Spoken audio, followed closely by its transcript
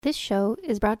This show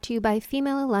is brought to you by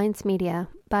Female Alliance Media,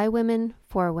 by women,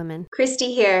 for women.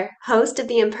 Christy here, host of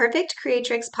the Imperfect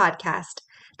Creatrix podcast,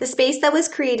 the space that was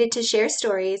created to share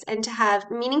stories and to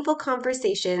have meaningful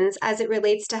conversations as it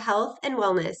relates to health and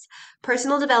wellness,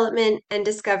 personal development, and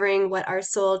discovering what our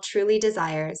soul truly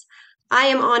desires. I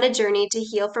am on a journey to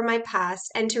heal from my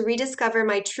past and to rediscover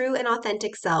my true and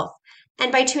authentic self.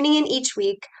 And by tuning in each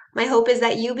week, my hope is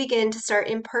that you begin to start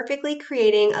imperfectly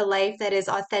creating a life that is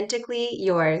authentically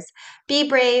yours. Be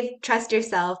brave, trust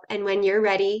yourself, and when you're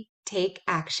ready, take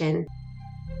action.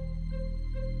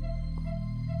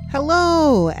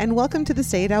 Hello, and welcome to the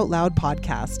Say It Out Loud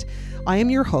podcast. I am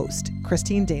your host,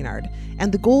 Christine Daynard,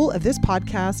 and the goal of this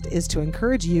podcast is to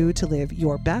encourage you to live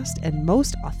your best and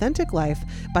most authentic life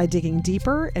by digging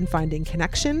deeper and finding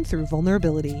connection through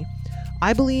vulnerability.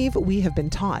 I believe we have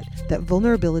been taught that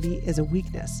vulnerability is a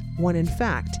weakness, when in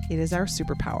fact it is our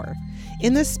superpower.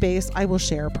 In this space, I will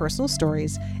share personal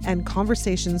stories and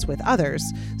conversations with others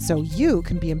so you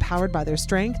can be empowered by their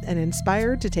strength and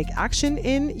inspired to take action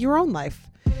in your own life.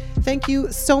 Thank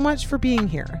you so much for being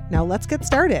here. Now let's get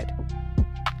started.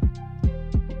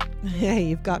 Hey,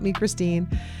 you've got me, Christine.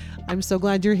 I'm so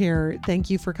glad you're here. Thank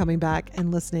you for coming back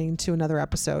and listening to another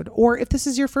episode. Or if this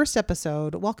is your first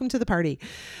episode, welcome to the party.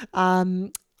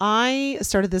 I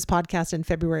started this podcast in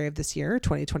February of this year,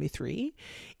 2023.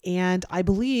 And I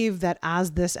believe that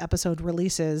as this episode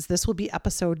releases, this will be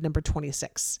episode number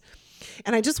 26.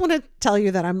 And I just want to tell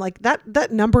you that I'm like,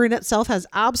 that number in itself has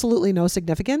absolutely no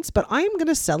significance, but I am going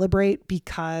to celebrate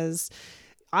because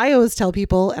I always tell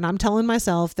people, and I'm telling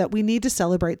myself, that we need to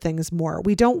celebrate things more.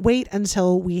 We don't wait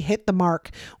until we hit the mark.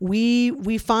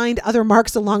 We find other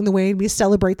marks along the way and we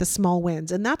celebrate the small wins.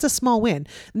 And that's a small win.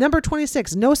 Number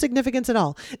 26, no significance at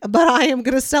all. But I am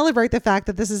going to celebrate the fact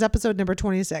that this is episode number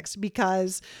 26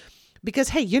 because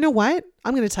hey, you know what?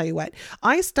 I'm going to tell you what.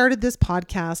 I started this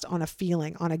podcast on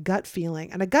a gut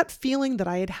feeling that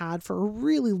I had had for a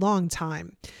really long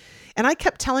time. And I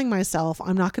kept telling myself,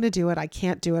 I'm not going to do it. I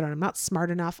can't do it. I'm not smart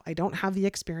enough. I don't have the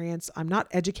experience. I'm not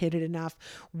educated enough.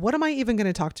 What am I even going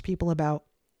to talk to people about?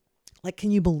 Like,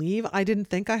 can you believe I didn't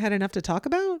think I had enough to talk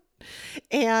about?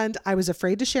 And I was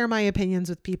afraid to share my opinions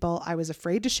with people. I was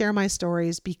afraid to share my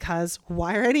stories because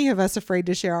why are any of us afraid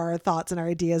to share our thoughts and our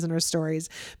ideas and our stories?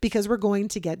 Because we're going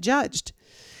to get judged.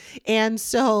 And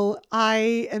so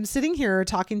I am sitting here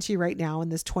talking to you right now in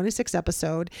this 26th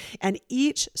episode, and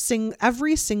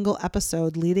every single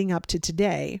episode leading up to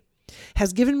today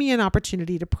has given me an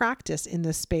opportunity to practice in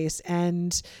this space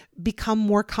and become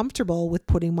more comfortable with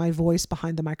putting my voice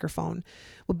behind the microphone.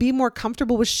 Will be more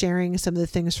comfortable with sharing some of the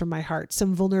things from my heart,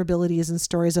 some vulnerabilities and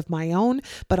stories of my own,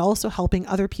 but also helping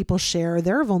other people share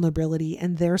their vulnerability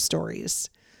and their stories.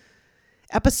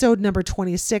 Episode number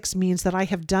 26 means that I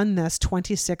have done this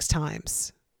 26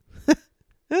 times.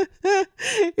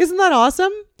 Isn't that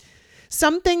awesome?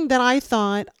 Something that I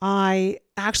thought I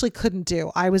actually couldn't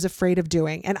do. I was afraid of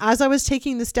doing. And as I was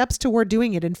taking the steps toward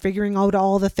doing it and figuring out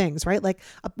all the things, right? Like,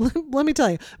 let me tell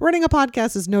you, running a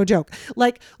podcast is no joke.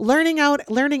 Like learning out,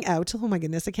 oh my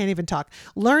goodness, I can't even talk.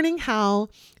 Learning how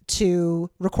to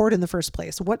record in the first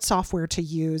place, what software to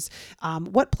use,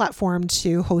 what platform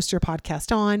to host your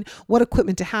podcast on, what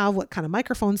equipment to have, what kind of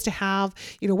microphones to have,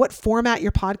 what format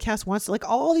your podcast wants, like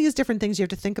all these different things you have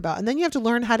to think about. And then you have to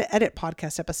learn how to edit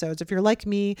podcast episodes. If you're like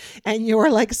me and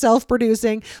you're like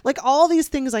self-producing, like all these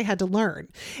things I had to learn.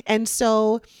 And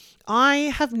so I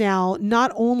have now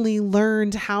not only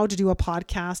learned how to do a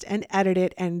podcast and edit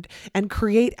it and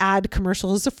create ad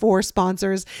commercials for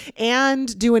sponsors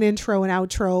and do an intro and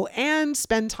outro and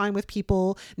spend time with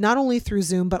people, not only through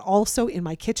Zoom, but also in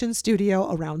my kitchen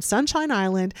studio around Sunshine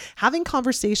Island, having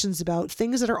conversations about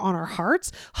things that are on our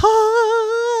hearts.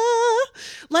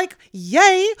 Like,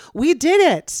 yay, we did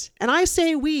it. And I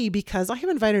say we because I have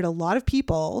invited a lot of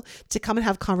people to come and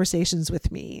have conversations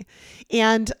with me.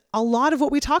 And a lot of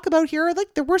what we talk about here are like,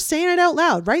 we're saying it out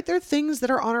loud, right? There are things that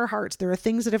are on our hearts. There are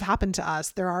things that have happened to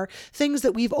us. There are things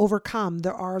that we've overcome.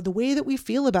 There are the way that we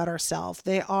feel about ourselves.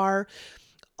 They are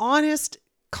honest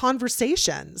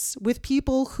conversations with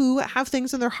people who have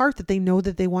things in their heart that they know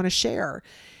that they want to share.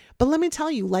 But let me tell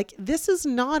you, like, this is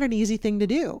not an easy thing to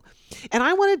do. And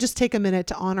I want to just take a minute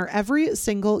to honor every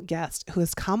single guest who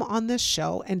has come on this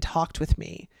show and talked with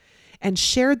me and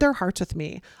shared their hearts with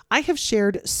me. I have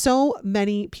shared so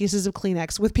many pieces of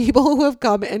Kleenex with people who have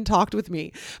come and talked with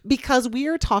me because we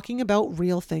are talking about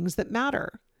real things that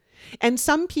matter. And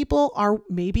some people are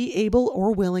maybe able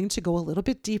or willing to go a little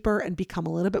bit deeper and become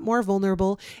a little bit more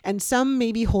vulnerable, and some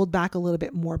maybe hold back a little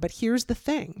bit more. But here's the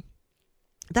thing.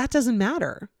 That doesn't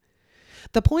matter.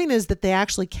 The point is that they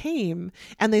actually came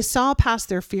and they saw past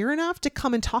their fear enough to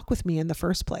come and talk with me in the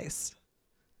first place,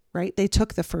 right? They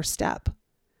took the first step.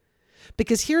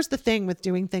 Because here's the thing with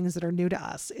doing things that are new to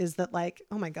us is that like,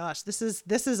 oh my gosh, this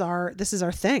is our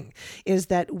thing, is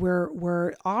that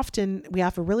we're often, we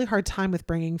have a really hard time with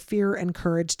bringing fear and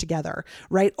courage together,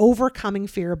 right? Overcoming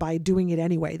fear by doing it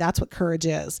anyway. That's what courage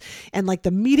is. And like the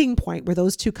meeting point where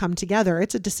those two come together,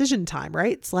 it's a decision time,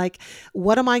 right? It's like,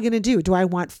 what am I going to do? Do I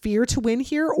want fear to win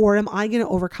here, or am I going to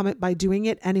overcome it by doing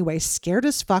it anyway? Scared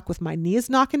as fuck with my knees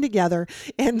knocking together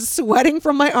and sweating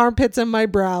from my armpits and my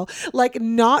brow, like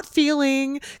not feeling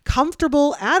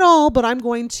comfortable at all, but I'm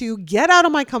going to get out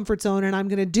of my comfort zone and I'm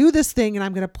going to do this thing and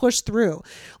I'm going to push through.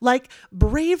 Like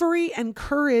bravery and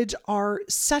courage are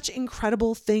such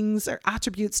incredible things or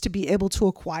attributes to be able to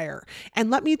acquire. And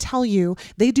let me tell you,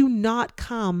 they do not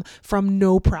come from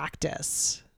no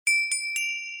practice.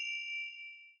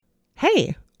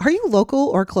 Hey, are you local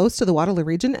or close to the Waterloo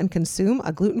region and consume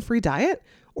a gluten-free diet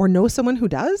or know someone who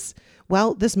does?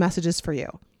 Well, this message is for you.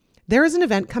 There is an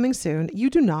event coming soon you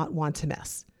do not want to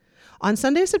miss. On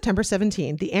Sunday, September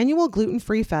 17, the annual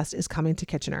Gluten-Free Fest is coming to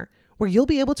Kitchener, where you'll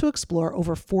be able to explore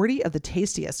over 40 of the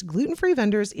tastiest gluten-free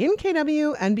vendors in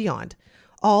KW and beyond,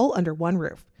 all under one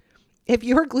roof. If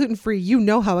you're gluten-free, you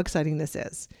know how exciting this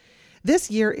is. This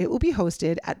year, it will be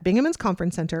hosted at Binghamton's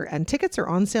Conference Center, and tickets are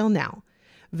on sale now.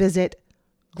 Visit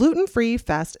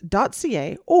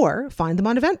glutenfreefest.ca or find them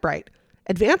on Eventbrite.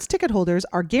 Advanced ticket holders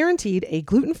are guaranteed a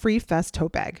gluten-free fest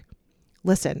tote bag.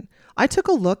 Listen, I took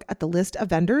a look at the list of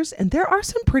vendors and there are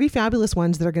some pretty fabulous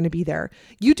ones that are going to be there.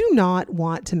 You do not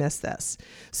want to miss this.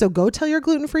 So go tell your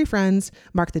gluten-free friends,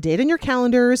 mark the date on your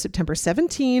calendar, September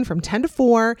 17 from 10 to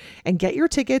 4, and get your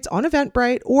tickets on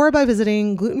Eventbrite or by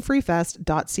visiting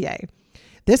glutenfreefest.ca.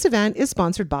 This event is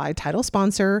sponsored by title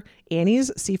sponsor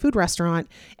Annie's Seafood Restaurant,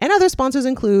 and other sponsors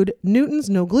include Newton's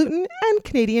No Gluten and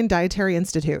Canadian Dietary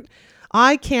Institute.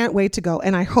 I can't wait to go,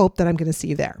 and I hope that I'm going to see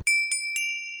you there.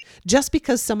 Just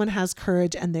because someone has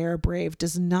courage and they are brave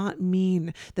does not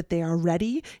mean that they are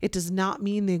ready. It does not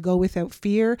mean they go without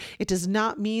fear. It does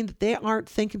not mean that they aren't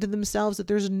thinking to themselves that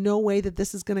there's no way that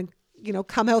this is going to,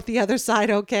 come out the other side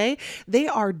okay. They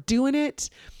are doing it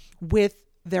with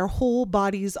their whole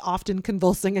bodies often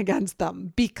convulsing against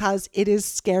them because it is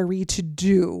scary to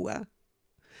do.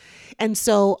 And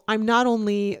so I'm not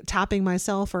only tapping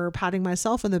myself or patting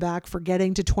myself on the back for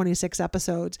getting to 26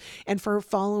 episodes and for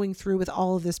following through with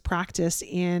all of this practice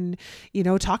in,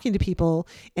 talking to people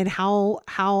and how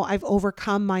I've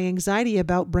overcome my anxiety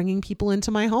about bringing people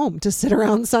into my home to sit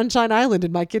around Sunshine Island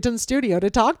in my kitchen studio to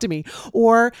talk to me,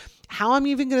 or how I'm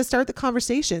even going to start the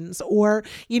conversations. Or,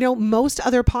 most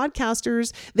other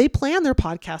podcasters, they plan their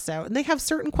podcasts out and they have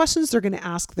certain questions they're going to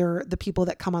ask the people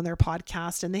that come on their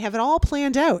podcast, and they have it all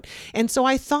planned out. And so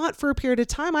I thought for a period of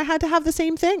time, I had to have the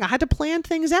same thing. I had to plan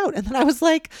things out. And then I was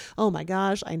like, oh my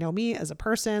gosh, I know me as a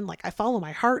person. Like I follow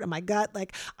my heart and my gut.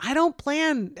 Like I don't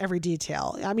plan every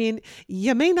detail. I mean,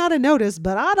 you may not have noticed,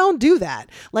 but I don't do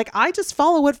that. Like I just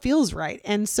follow what feels right.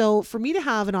 And so for me to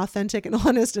have an authentic and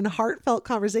honest and heartfelt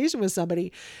conversation with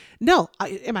somebody, no,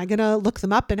 am I going to look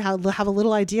them up and have a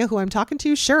little idea who I'm talking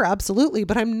to? Sure, absolutely.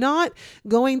 But I'm not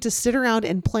going to sit around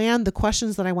and plan the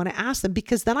questions that I want to ask them,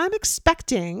 because then I'm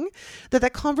expecting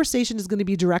that conversation is going to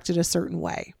be directed a certain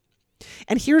way.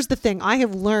 And here's the thing. I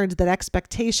have learned that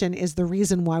expectation is the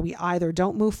reason why we either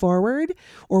don't move forward,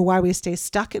 or why we stay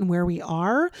stuck in where we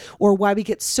are, or why we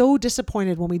get so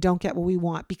disappointed when we don't get what we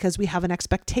want, because we have an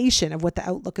expectation of what the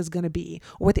outlook is going to be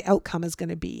or what the outcome is going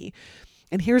to be.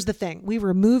 And here's the thing. We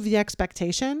remove the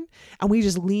expectation and we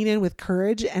just lean in with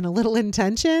courage and a little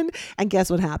intention. And guess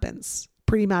what happens?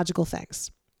 Pretty magical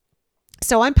things.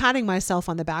 So I'm patting myself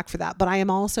on the back for that, but I am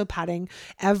also patting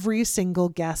every single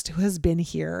guest who has been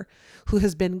here, who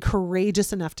has been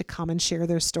courageous enough to come and share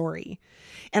their story.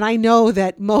 And I know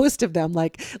that most of them,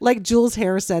 like Jules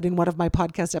Hare said in one of my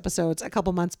podcast episodes a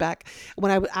couple months back,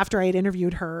 after I had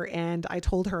interviewed her and I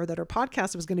told her that her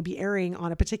podcast was going to be airing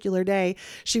on a particular day,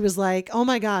 she was like, oh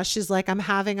my gosh, she's like, I'm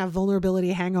having a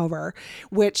vulnerability hangover,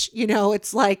 which,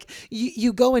 it's like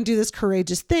you go and do this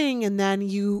courageous thing, and then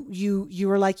you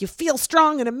are like, you feel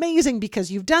strong and amazing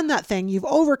because you've done that thing. You've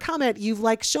overcome it. You've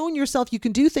shown yourself you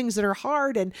can do things that are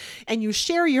hard, and you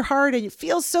share your heart, and it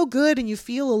feels so good, and you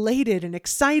feel elated and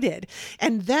excited.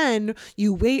 And then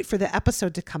you wait for the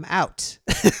episode to come out,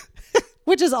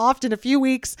 which is often a few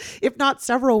weeks, if not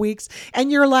several weeks.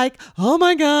 And you're like, oh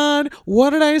my God,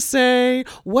 what did I say?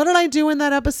 What did I do in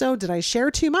that episode? Did I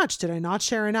share too much? Did I not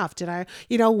share enough? Did I,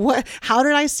 how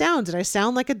did I sound? Did I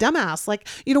sound like a dumbass?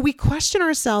 We question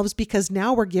ourselves because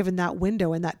now we're given that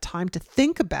window and that time to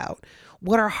think about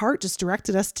what our heart just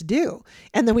directed us to do.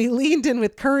 And then we leaned in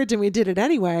with courage and we did it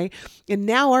anyway. And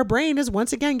now our brain is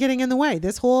once again getting in the way.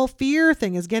 This whole fear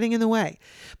thing is getting in the way.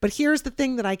 But here's the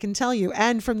thing that I can tell you,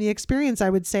 and from the experience I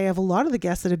would say of a lot of the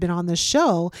guests that have been on this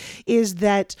show, is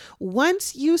that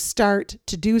once you start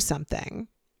to do something,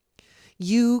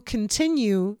 you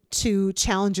continue to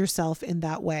challenge yourself in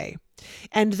that way.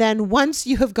 And then once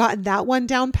you have gotten that one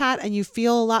down pat and you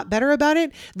feel a lot better about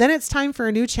it, then it's time for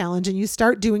a new challenge and you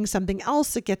start doing something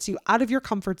else that gets you out of your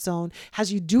comfort zone,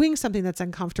 has you doing something that's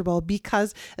uncomfortable,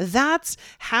 because that's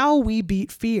how we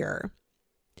beat fear.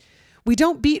 We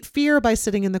don't beat fear by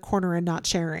sitting in the corner and not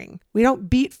sharing. We don't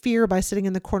beat fear by sitting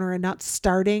in the corner and not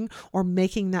starting or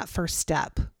making that first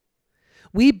step.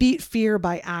 We beat fear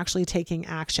by actually taking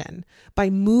action, by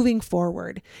moving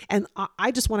forward. And I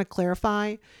just want to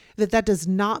clarify that does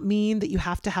not mean that you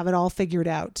have to have it all figured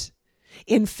out.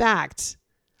 In fact,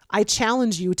 I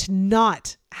challenge you to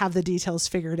not have the details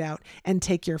figured out and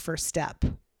take your first step.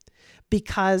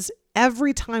 Because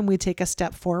every time we take a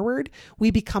step forward,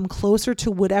 we become closer to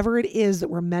whatever it is that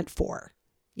we're meant for.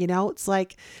 You know, it's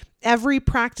like every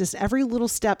practice, every little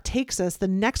step takes us the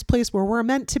next place where we're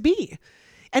meant to be.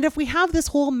 And if we have this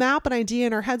whole map and idea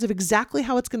in our heads of exactly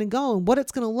how it's going to go and what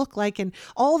it's going to look like and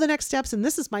all the next steps, and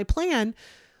this is my plan,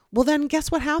 well, then guess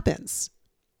what happens?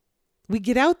 We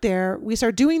get out there, we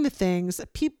start doing the things,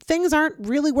 things aren't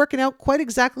really working out quite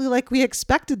exactly like we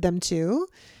expected them to.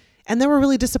 And then we're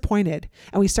really disappointed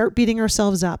and we start beating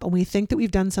ourselves up and we think that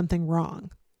we've done something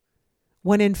wrong.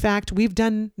 When in fact, we've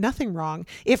done nothing wrong.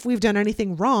 If we've done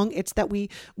anything wrong, it's that we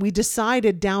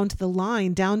decided down to the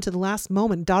line, down to the last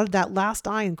moment, dotted that last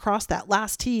I and crossed that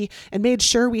last T and made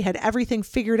sure we had everything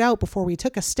figured out before we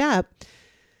took a step.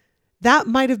 That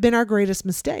might have been our greatest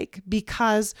mistake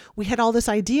because we had all this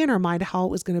idea in our mind how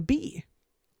it was going to be.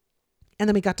 And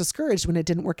then we got discouraged when it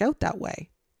didn't work out that way.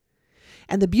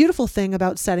 And the beautiful thing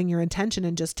about setting your intention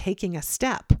and just taking a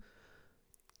step,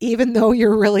 even though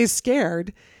you're really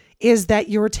scared, is that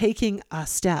you're taking a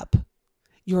step.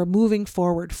 You're moving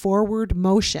forward. Forward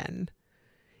motion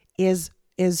is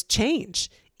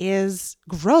change, is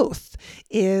growth,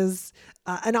 is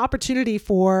an opportunity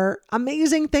for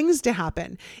amazing things to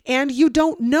happen. And you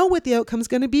don't know what the outcome's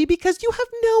going to be because you have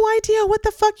no idea what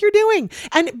the fuck you're doing.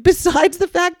 And besides the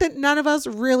fact that none of us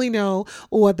really know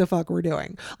what the fuck we're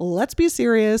doing. Let's be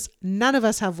serious. None of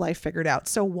us have life figured out.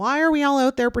 So why are we all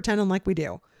out there pretending like we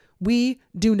do? We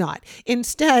do not.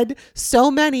 Instead, so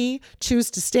many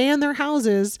choose to stay in their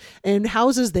houses, in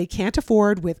houses they can't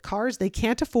afford, with cars they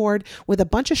can't afford, with a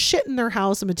bunch of shit in their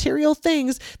house, material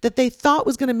things that they thought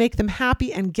was going to make them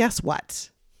happy. And guess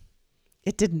what?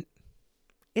 It didn't.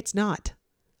 It's not.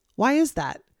 Why is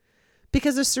that?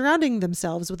 Because they're surrounding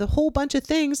themselves with a whole bunch of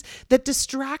things that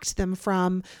distract them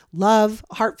from love,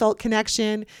 heartfelt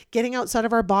connection, getting outside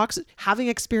of our box, having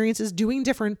experiences, doing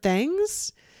different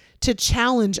things to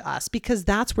challenge us, because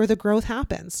that's where the growth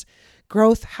happens.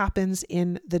 Growth happens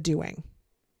in the doing.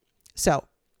 So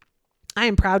I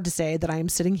am proud to say that I am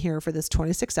sitting here for this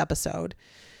 26th episode,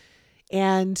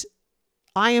 and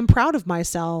I am proud of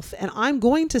myself, and I'm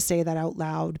going to say that out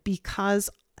loud because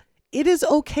it is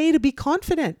okay to be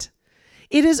confident.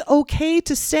 It is okay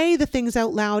to say the things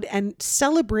out loud and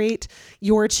celebrate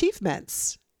your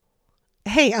achievements.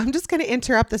 Hey, I'm just going to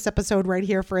interrupt this episode right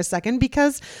here for a second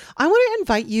because I want to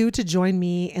invite you to join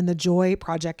me in the Joy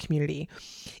Project community.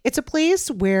 It's a place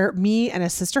where me and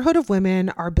a sisterhood of women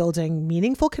are building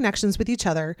meaningful connections with each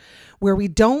other, where we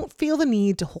don't feel the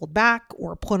need to hold back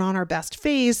or put on our best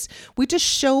face. We just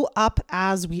show up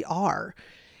as we are.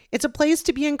 It's a place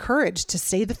to be encouraged to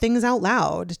say the things out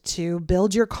loud, to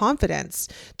build your confidence,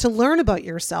 to learn about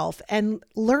yourself, and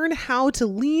learn how to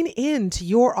lean into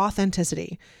your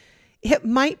authenticity. It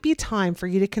might be time for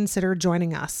you to consider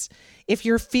joining us. If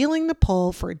you're feeling the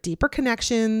pull for deeper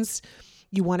connections,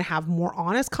 you want to have more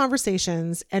honest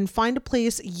conversations, and find a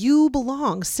place you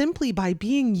belong simply by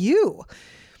being you.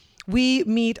 We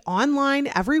meet online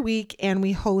every week and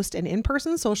we host an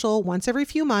in-person social once every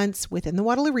few months within the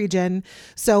Waterloo region.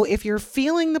 So if you're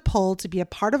feeling the pull to be a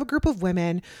part of a group of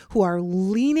women who are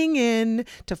leaning in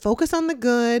to focus on the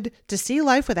good, to see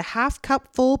life with a half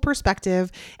cup full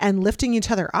perspective and lifting each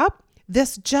other up,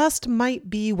 this just might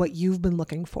be what you've been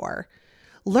looking for.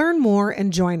 Learn more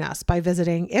and join us by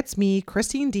visiting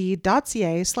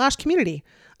itsmechristined.ca/community.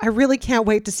 I really can't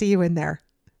wait to see you in there.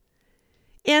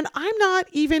 And I'm not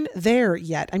even there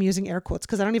yet. I'm using air quotes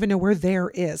because I don't even know where there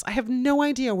is. I have no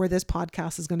idea where this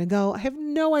podcast is going to go. I have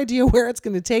no idea where it's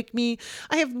going to take me.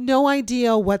 I have no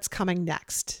idea what's coming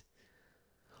next.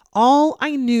 All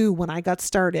I knew when I got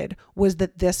started was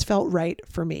that this felt right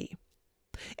for me.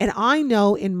 And I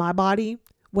know in my body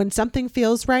When something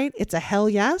feels right, it's a hell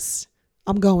yes.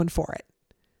 I'm going for it.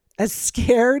 As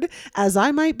scared as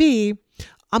I might be,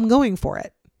 I'm going for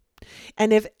it.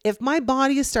 And if my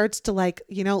body starts to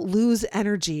lose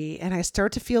energy and I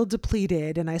start to feel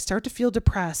depleted and I start to feel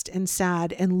depressed and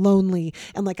sad and lonely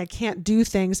and like I can't do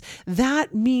things,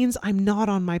 that means I'm not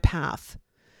on my path.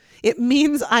 It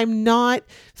means I'm not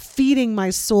feeding my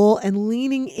soul and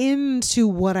leaning into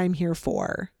what I'm here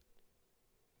for.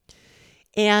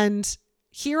 And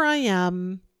here I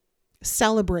am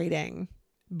celebrating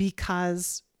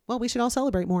because, well, we should all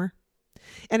celebrate more.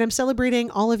 And I'm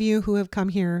celebrating all of you who have come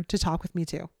here to talk with me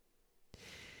too.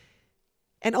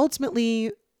 And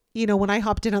ultimately, when I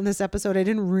hopped in on this episode, I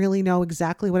didn't really know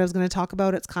exactly what I was going to talk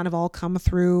about. It's kind of all come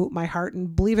through my heart.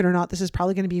 And believe it or not, this is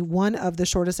probably going to be one of the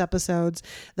shortest episodes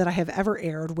that I have ever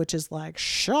aired, which is like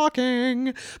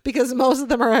shocking because most of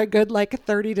them are a good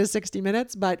 30 to 60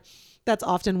 minutes, but that's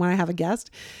often when I have a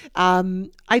guest. I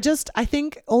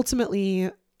think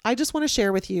ultimately, I just want to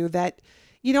share with you that,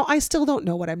 I still don't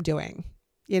know what I'm doing.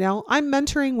 I'm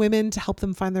mentoring women to help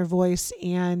them find their voice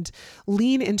and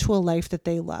lean into a life that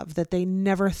they love, that they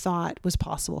never thought was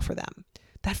possible for them.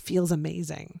 That feels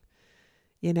amazing,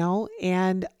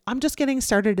 and I'm just getting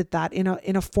started at that in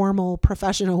a formal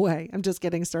professional way. I'm just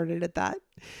getting started at that.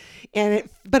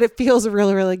 But it feels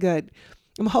really, really good.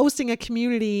 I'm hosting a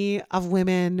community of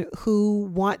women who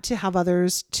want to have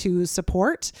others to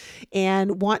support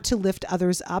and want to lift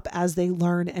others up as they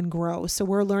learn and grow. So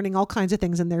we're learning all kinds of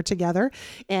things in there together,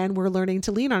 and we're learning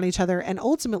to lean on each other. And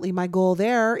ultimately, my goal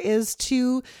there is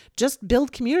to just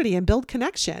build community and build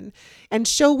connection and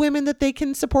show women that they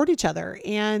can support each other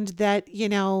and that,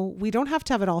 we don't have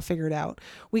to have it all figured out.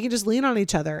 We can just lean on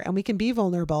each other and we can be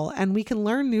vulnerable and we can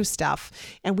learn new stuff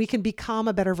and we can become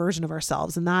a better version of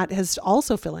ourselves. And that has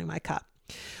also filling my cup.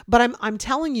 But I'm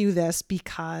telling you this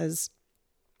because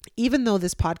even though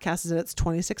this podcast is at its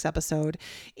 26th episode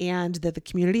and that the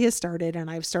community has started and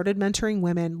I've started mentoring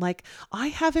women, I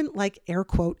haven't air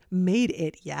quote made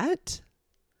it yet.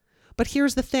 But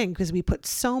here's the thing, because we put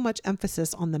so much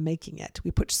emphasis on the making it. We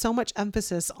put so much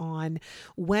emphasis on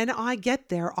when I get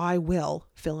there, I will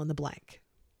fill in the blank.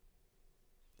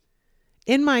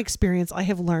 In my experience, I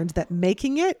have learned that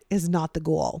making it is not the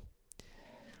goal.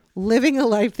 Living a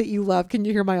life that you love. Can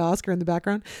you hear my Oscar in the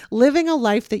background? Living a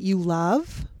life that you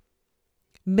love,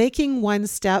 making one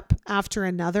step after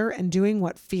another and doing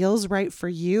what feels right for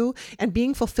you and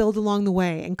being fulfilled along the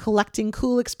way and collecting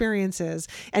cool experiences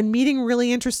and meeting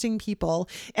really interesting people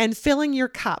and filling your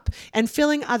cup and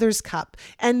filling others' cup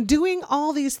and doing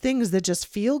all these things that just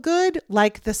feel good.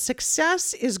 The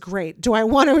success is great. Do I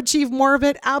want to achieve more of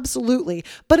it? Absolutely.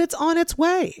 But it's on its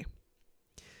way.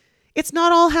 It's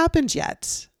not all happened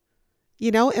yet.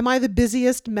 Am I the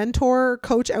busiest mentor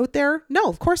coach out there? No,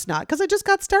 of course not, because I just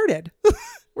got started,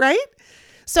 right?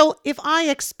 So if I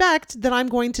expect that I'm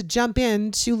going to jump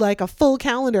into a full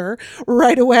calendar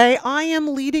right away, I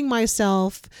am leading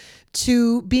myself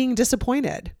to being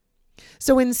disappointed.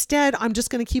 So instead, I'm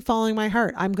just going to keep following my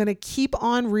heart. I'm going to keep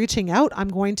on reaching out. I'm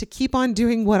going to keep on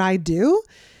doing what I do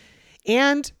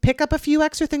and pick up a few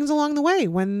extra things along the way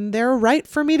when they're right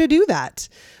for me to do that,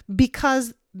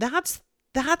 because that's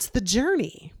the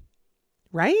journey,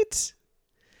 right?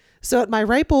 So at my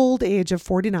ripe old age of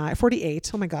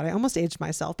 48, oh my God, I almost aged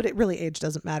myself, but age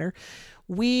doesn't matter.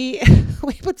 We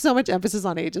put so much emphasis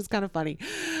on age. It's kind of funny.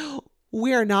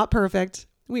 We are not perfect.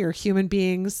 We are human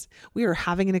beings. We are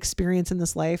having an experience in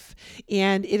this life,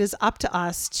 and it is up to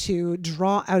us to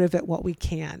draw out of it what we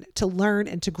can, to learn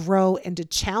and to grow and to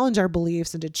challenge our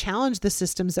beliefs and to challenge the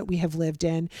systems that we have lived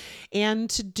in and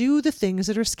to do the things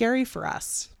that are scary for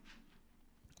us.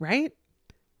 Right?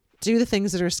 Do the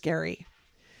things that are scary.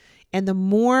 And the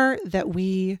more that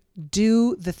we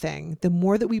do the thing, the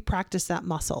more that we practice that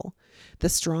muscle, the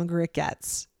stronger it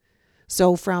gets.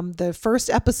 So from the first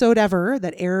episode ever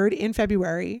that aired in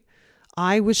February,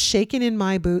 I was shaking in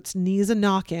my boots, knees a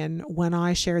knockin' when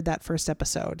I shared that first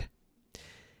episode.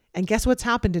 And guess what's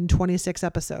happened in 26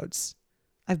 episodes?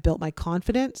 I've built my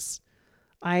confidence.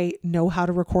 I know how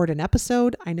to record an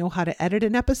episode. I know how to edit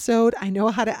an episode. I know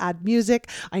how to add music.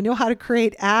 I know how to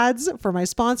create ads for my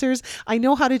sponsors. I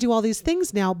know how to do all these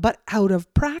things now, but out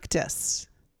of practice,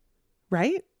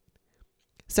 right?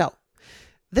 So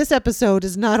this episode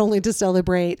is not only to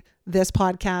celebrate this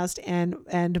podcast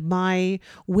and my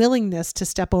willingness to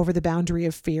step over the boundary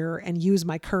of fear and use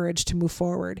my courage to move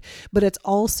forward, but it's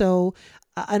also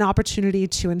an opportunity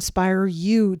to inspire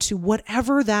you to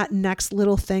whatever that next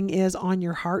little thing is on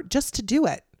your heart, just to do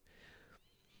it.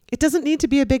 It doesn't need to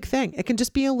be a big thing. It can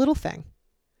just be a little thing.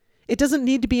 It doesn't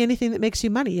need to be anything that makes you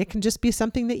money. It can just be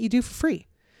something that you do for free.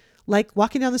 Like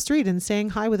walking down the street and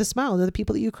saying hi with a smile to the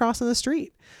people that you cross on the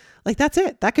street. Like that's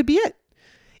it. That could be it.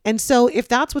 And so if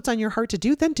that's what's on your heart to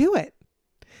do, then do it.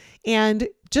 And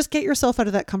just get yourself out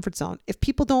of that comfort zone. If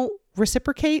people don't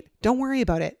reciprocate, don't worry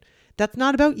about it. That's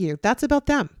not about you. That's about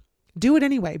them. Do it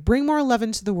anyway. Bring more love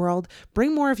into the world.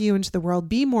 Bring more of you into the world.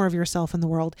 Be more of yourself in the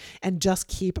world and just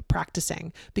keep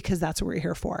practicing because that's what we're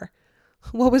here for.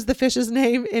 What was the fish's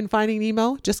name in Finding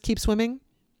Nemo? Just keep swimming,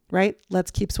 right?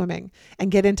 Let's keep swimming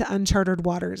and get into uncharted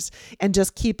waters and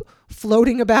just keep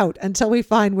floating about until we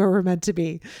find where we're meant to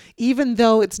be. Even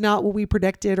though it's not what we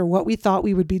predicted or what we thought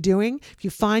we would be doing, if you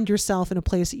find yourself in a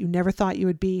place that you never thought you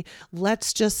would be,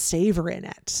 let's just savor in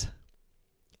it.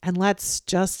 And let's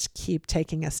just keep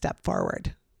taking a step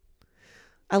forward.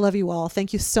 I love you all.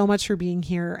 Thank you so much for being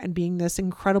here and being this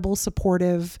incredible,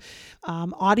 supportive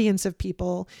audience of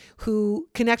people who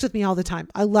connect with me all the time.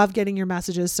 I love getting your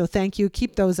messages. So thank you.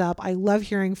 Keep those up. I love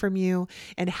hearing from you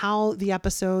and how the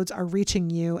episodes are reaching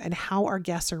you and how our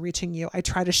guests are reaching you. I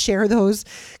try to share those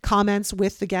comments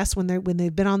with the guests when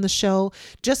they've been on the show,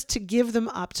 just to give them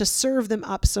up, to serve them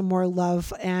up some more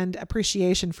love and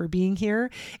appreciation for being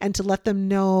here and to let them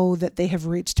know that they have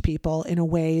reached people in a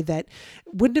way that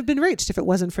wouldn't have been reached if it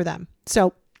wasn't for them.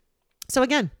 So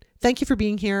again, thank you for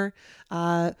being here.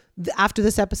 After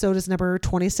this episode is number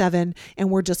 27, and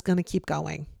we're just going to keep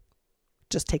going.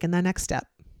 Just taking that next step.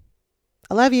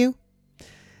 I love you.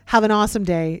 Have an awesome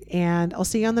day, and I'll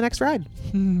see you on the next ride.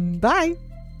 Bye.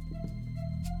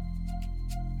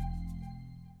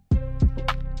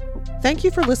 Thank you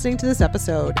for listening to this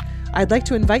episode. I'd like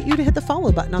to invite you to hit the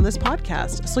follow button on this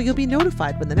podcast so you'll be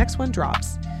notified when the next one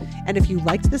drops. And if you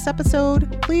liked this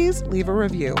episode, please leave a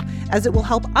review, as it will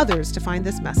help others to find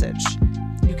this message.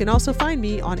 You can also find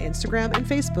me on Instagram and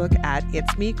Facebook at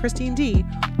It's Me, Christine D.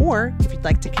 Or if you'd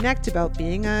like to connect about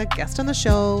being a guest on the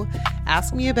show,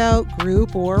 ask me about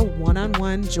group or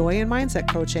one-on-one joy and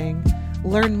mindset coaching,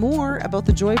 learn more about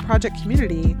the Joy Project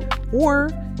community, or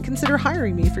consider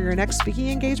hiring me for your next speaking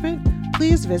engagement,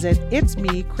 please visit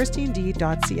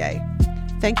itsmechristined.ca.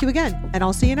 Thank you again, and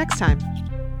I'll see you next time.